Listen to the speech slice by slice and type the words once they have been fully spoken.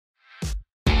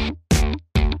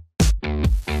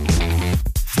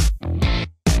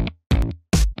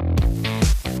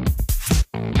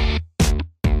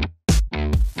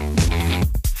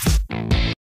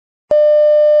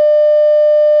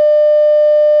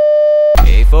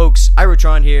folks,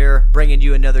 Irotron here, bringing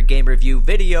you another game review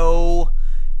video.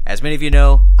 As many of you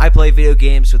know, I play video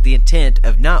games with the intent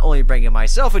of not only bringing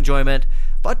myself enjoyment,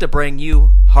 but to bring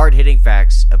you hard-hitting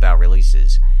facts about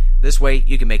releases. This way,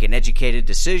 you can make an educated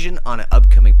decision on an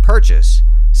upcoming purchase.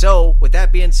 So, with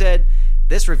that being said,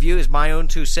 this review is my own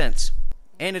 2 cents.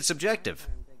 And it's subjective.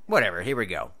 Whatever, here we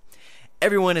go.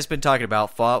 Everyone has been talking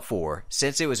about Fallout 4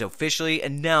 since it was officially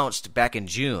announced back in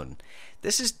June.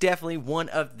 This is definitely one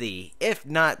of the, if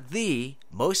not the,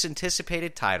 most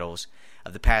anticipated titles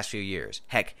of the past few years.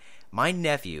 Heck, my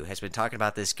nephew has been talking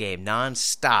about this game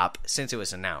non-stop since it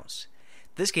was announced.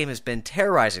 This game has been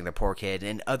terrorizing the poor kid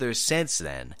and others since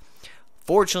then.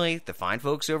 Fortunately, the fine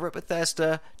folks over at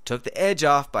Bethesda took the edge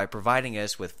off by providing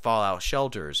us with Fallout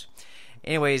shelters.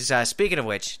 Anyways, speaking of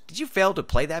which, did you fail to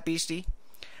play that beastie?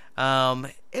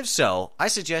 If so, I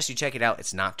suggest you check it out.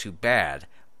 It's not too bad.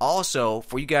 Also,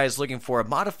 for you guys looking for a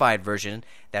modified version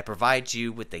that provides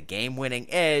you with the game-winning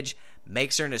edge,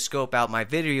 make certain to scope out my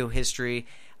video history.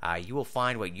 You will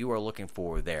find what you are looking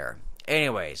for there.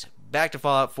 Anyways, back to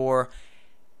Fallout 4.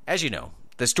 As you know,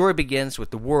 the story begins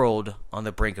with the world on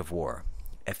the brink of war.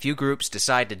 A few groups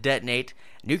decide to detonate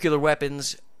nuclear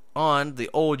weapons on the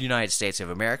old United States of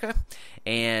America,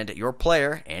 and your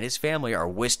player and his family are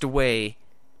whisked away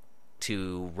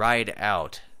to ride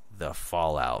out the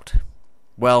fallout.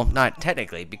 Well, not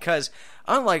technically, because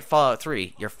unlike Fallout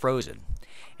 3, you're frozen.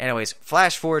 Anyways,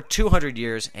 flash forward 200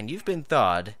 years, and you've been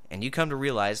thawed, and you come to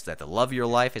realize that the love of your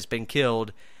life has been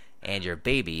killed, and your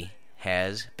baby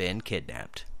has been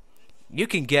kidnapped. You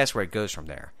can guess where it goes from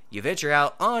there. You venture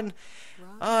out on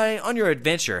your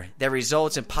adventure that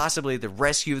results in possibly the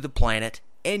rescue of the planet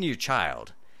and your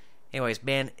child. Anyways,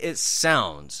 man, it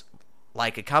sounds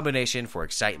like a combination for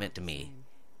excitement to me.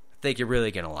 I think you're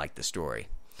really going to like the story.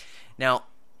 Now,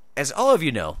 as all of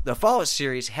you know, the Fallout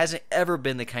series hasn't ever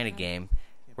been the kind of game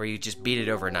where you just beat it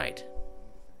overnight.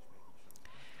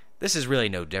 This is really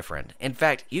no different. In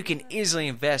fact, you can easily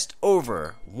invest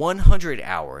over 100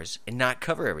 hours and not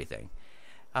cover everything.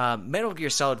 Metal Gear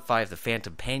Solid 5 The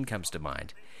Phantom Pain comes to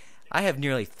mind. I have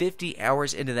nearly 50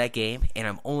 hours into that game, and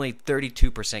I'm only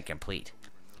 32% complete.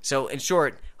 So, in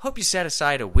short, hope you set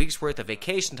aside a week's worth of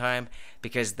vacation time,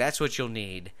 because that's what you'll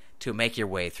need to make your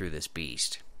way through this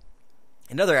beast.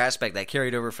 Another aspect that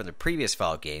carried over from the previous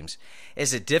Fallout games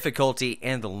is the difficulty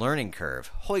and the learning curve.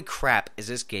 Holy crap, is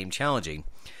this game challenging.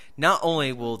 Not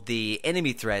only will the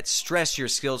enemy threats stress your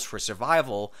skills for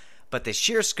survival, but the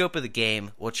sheer scope of the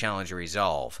game will challenge your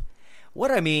resolve.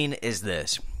 What I mean is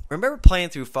this. Remember playing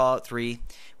through Fallout 3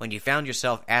 when you found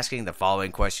yourself asking the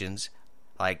following questions?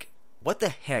 Like, what the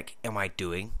heck am I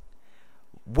doing?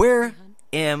 Where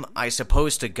am I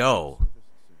supposed to go?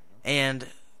 And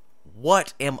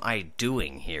what am I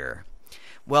doing here?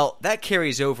 Well, that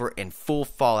carries over in full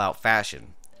Fallout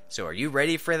fashion. So are you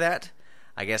ready for that?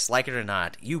 I guess, like it or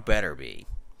not, you better be.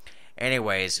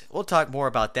 Anyways, we'll talk more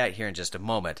about that here in just a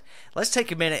moment. Let's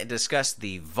take a minute and discuss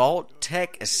the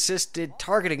Vault-Tec Assisted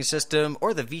Targeting System,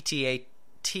 or the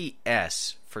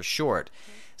VTATS for short.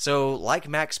 So, like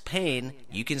Max Payne,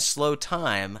 you can slow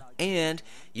time, and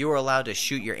you are allowed to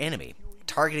shoot your enemy,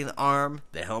 targeting the arm,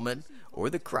 the helmet, or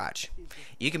the crotch.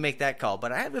 You can make that call,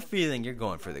 but I have a feeling you're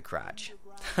going for the crotch.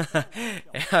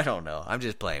 I don't know. I'm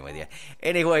just playing with you.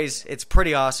 Anyways, it's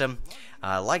pretty awesome.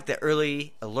 Like the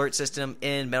early alert system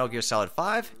in Metal Gear Solid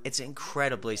 5, it's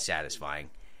incredibly satisfying.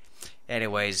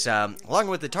 Anyways, along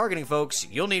with the targeting, folks,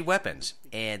 you'll need weapons.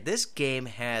 And this game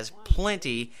has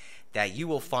plenty that you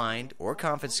will find or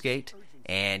confiscate,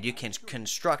 and you can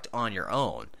construct on your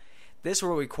own. This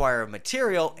will require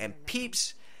material and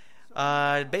peeps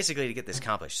basically to get this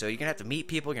accomplished. So you're going to have to meet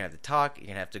people, you're going to have to talk, you're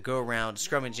going to have to go around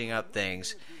scrummaging up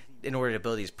things in order to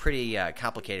build these pretty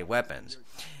complicated weapons.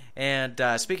 And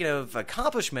speaking of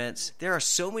accomplishments, there are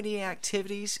so many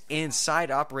activities and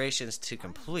side operations to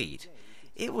complete.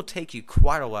 It will take you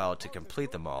quite a while to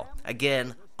complete them all.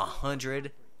 Again,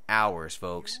 100 hours,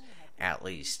 folks, at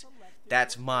least.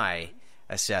 That's my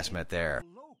assessment there.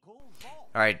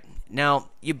 Alright, now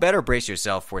you better brace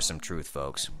yourself for some truth,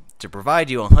 folks. To provide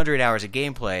you 100 hours of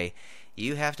gameplay,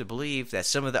 you have to believe that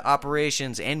some of the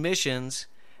operations and missions,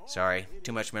 sorry,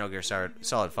 too much Metal Gear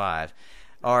Solid 5,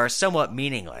 are somewhat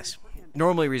meaningless,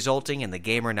 normally resulting in the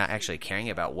gamer not actually caring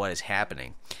about what is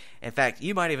happening. In fact,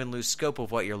 you might even lose scope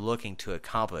of what you're looking to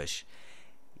accomplish.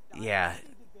 Yeah,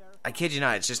 I kid you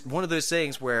not, it's just one of those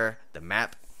things where the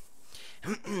map,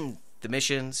 the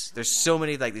missions, there's so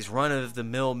many like these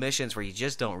run-of-the-mill missions where you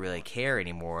just don't really care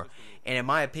anymore. And in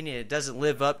my opinion, it doesn't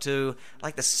live up to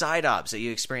like the side ops that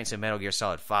you experience in Metal Gear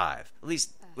Solid 5. At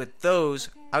least with those,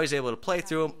 I was able to play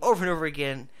through them over and over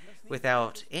again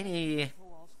without any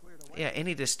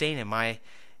any disdain in my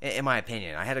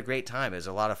opinion. I had a great time. It was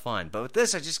a lot of fun. But with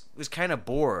this, I just was kind of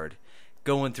bored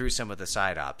going through some of the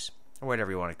side ops, or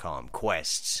whatever you want to call them,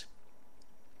 quests.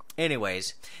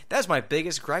 Anyways, that's my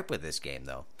biggest gripe with this game,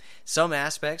 though. Some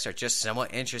aspects are just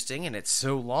somewhat interesting, and it's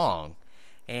so long.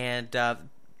 And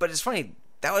but it's funny,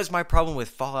 that was my problem with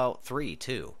Fallout 3,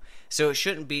 too. So it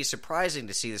shouldn't be surprising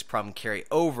to see this problem carry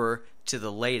over to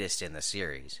the latest in the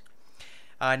series.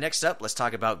 Next up, let's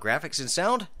talk about graphics and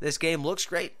sound. This game looks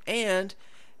great, and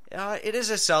it is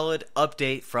a solid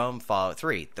update from Fallout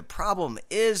 3. The problem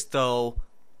is, though,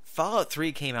 Fallout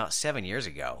 3 came out 7 years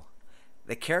ago.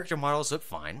 The character models look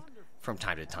fine from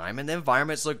time to time, and the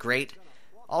environments look great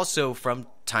also from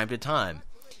time to time.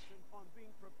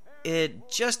 It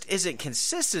just isn't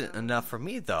consistent enough for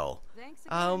me, though.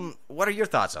 What are your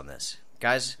thoughts on this?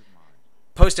 Guys,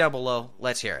 post down below.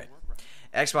 Let's hear it.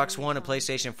 Xbox One and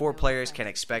PlayStation 4 players can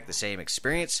expect the same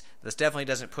experience. This definitely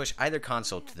doesn't push either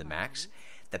console to the max.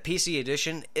 The PC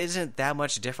edition isn't that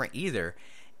much different either,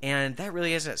 and that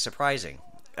really isn't surprising.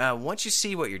 Once you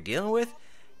see what you're dealing with,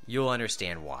 you'll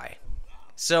understand why.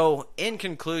 So, in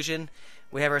conclusion,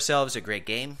 we have ourselves a great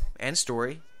game and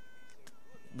story.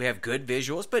 We have good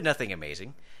visuals, but nothing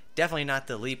amazing. Definitely not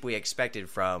the leap we expected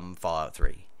from Fallout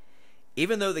 3.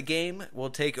 Even though the game will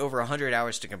take over 100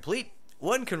 hours to complete,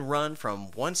 one can run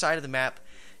from one side of the map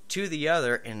to the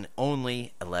other in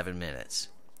only 11 minutes.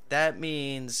 That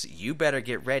means you better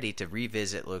get ready to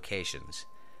revisit locations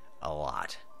a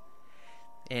lot.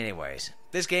 Anyways,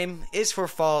 this game is for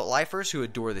Fallout lifers who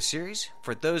adore the series.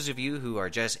 For those of you who are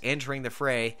just entering the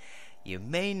fray, you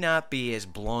may not be as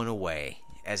blown away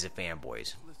as the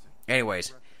fanboys.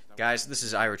 Anyways, guys, this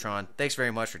is Irotron. Thanks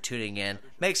very much for tuning in.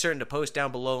 Make certain to post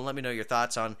down below and let me know your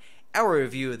thoughts on our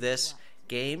review of this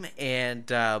game and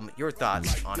your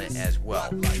thoughts on it as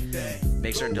well.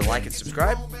 Make certain to like and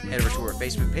subscribe. Head over to our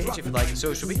Facebook page if you like the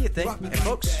social media thing. And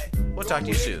folks, we'll talk to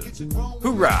you soon.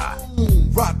 Hoorah!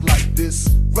 Rock like this,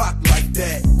 rock like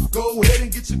that. Go ahead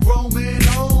and get your grown man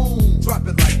on. Drop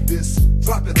it like this,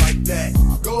 drop it like that.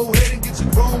 Go ahead and get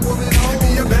your grown woman on. Give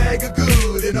me a bag of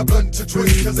good and a bunch of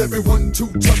tricks, cause everyone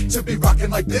too tough to be rocking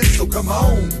like this. So come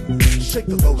on, shake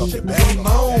the load up, come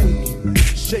on.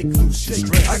 Shake loose, shake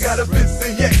stress. I got a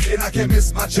fifth yet, and I can't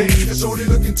miss my chance. Cause shorty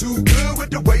looking too good with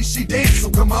the way she dance. So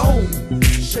come on,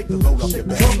 shake the load up,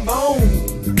 come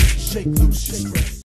on. Shake loose, shake stress.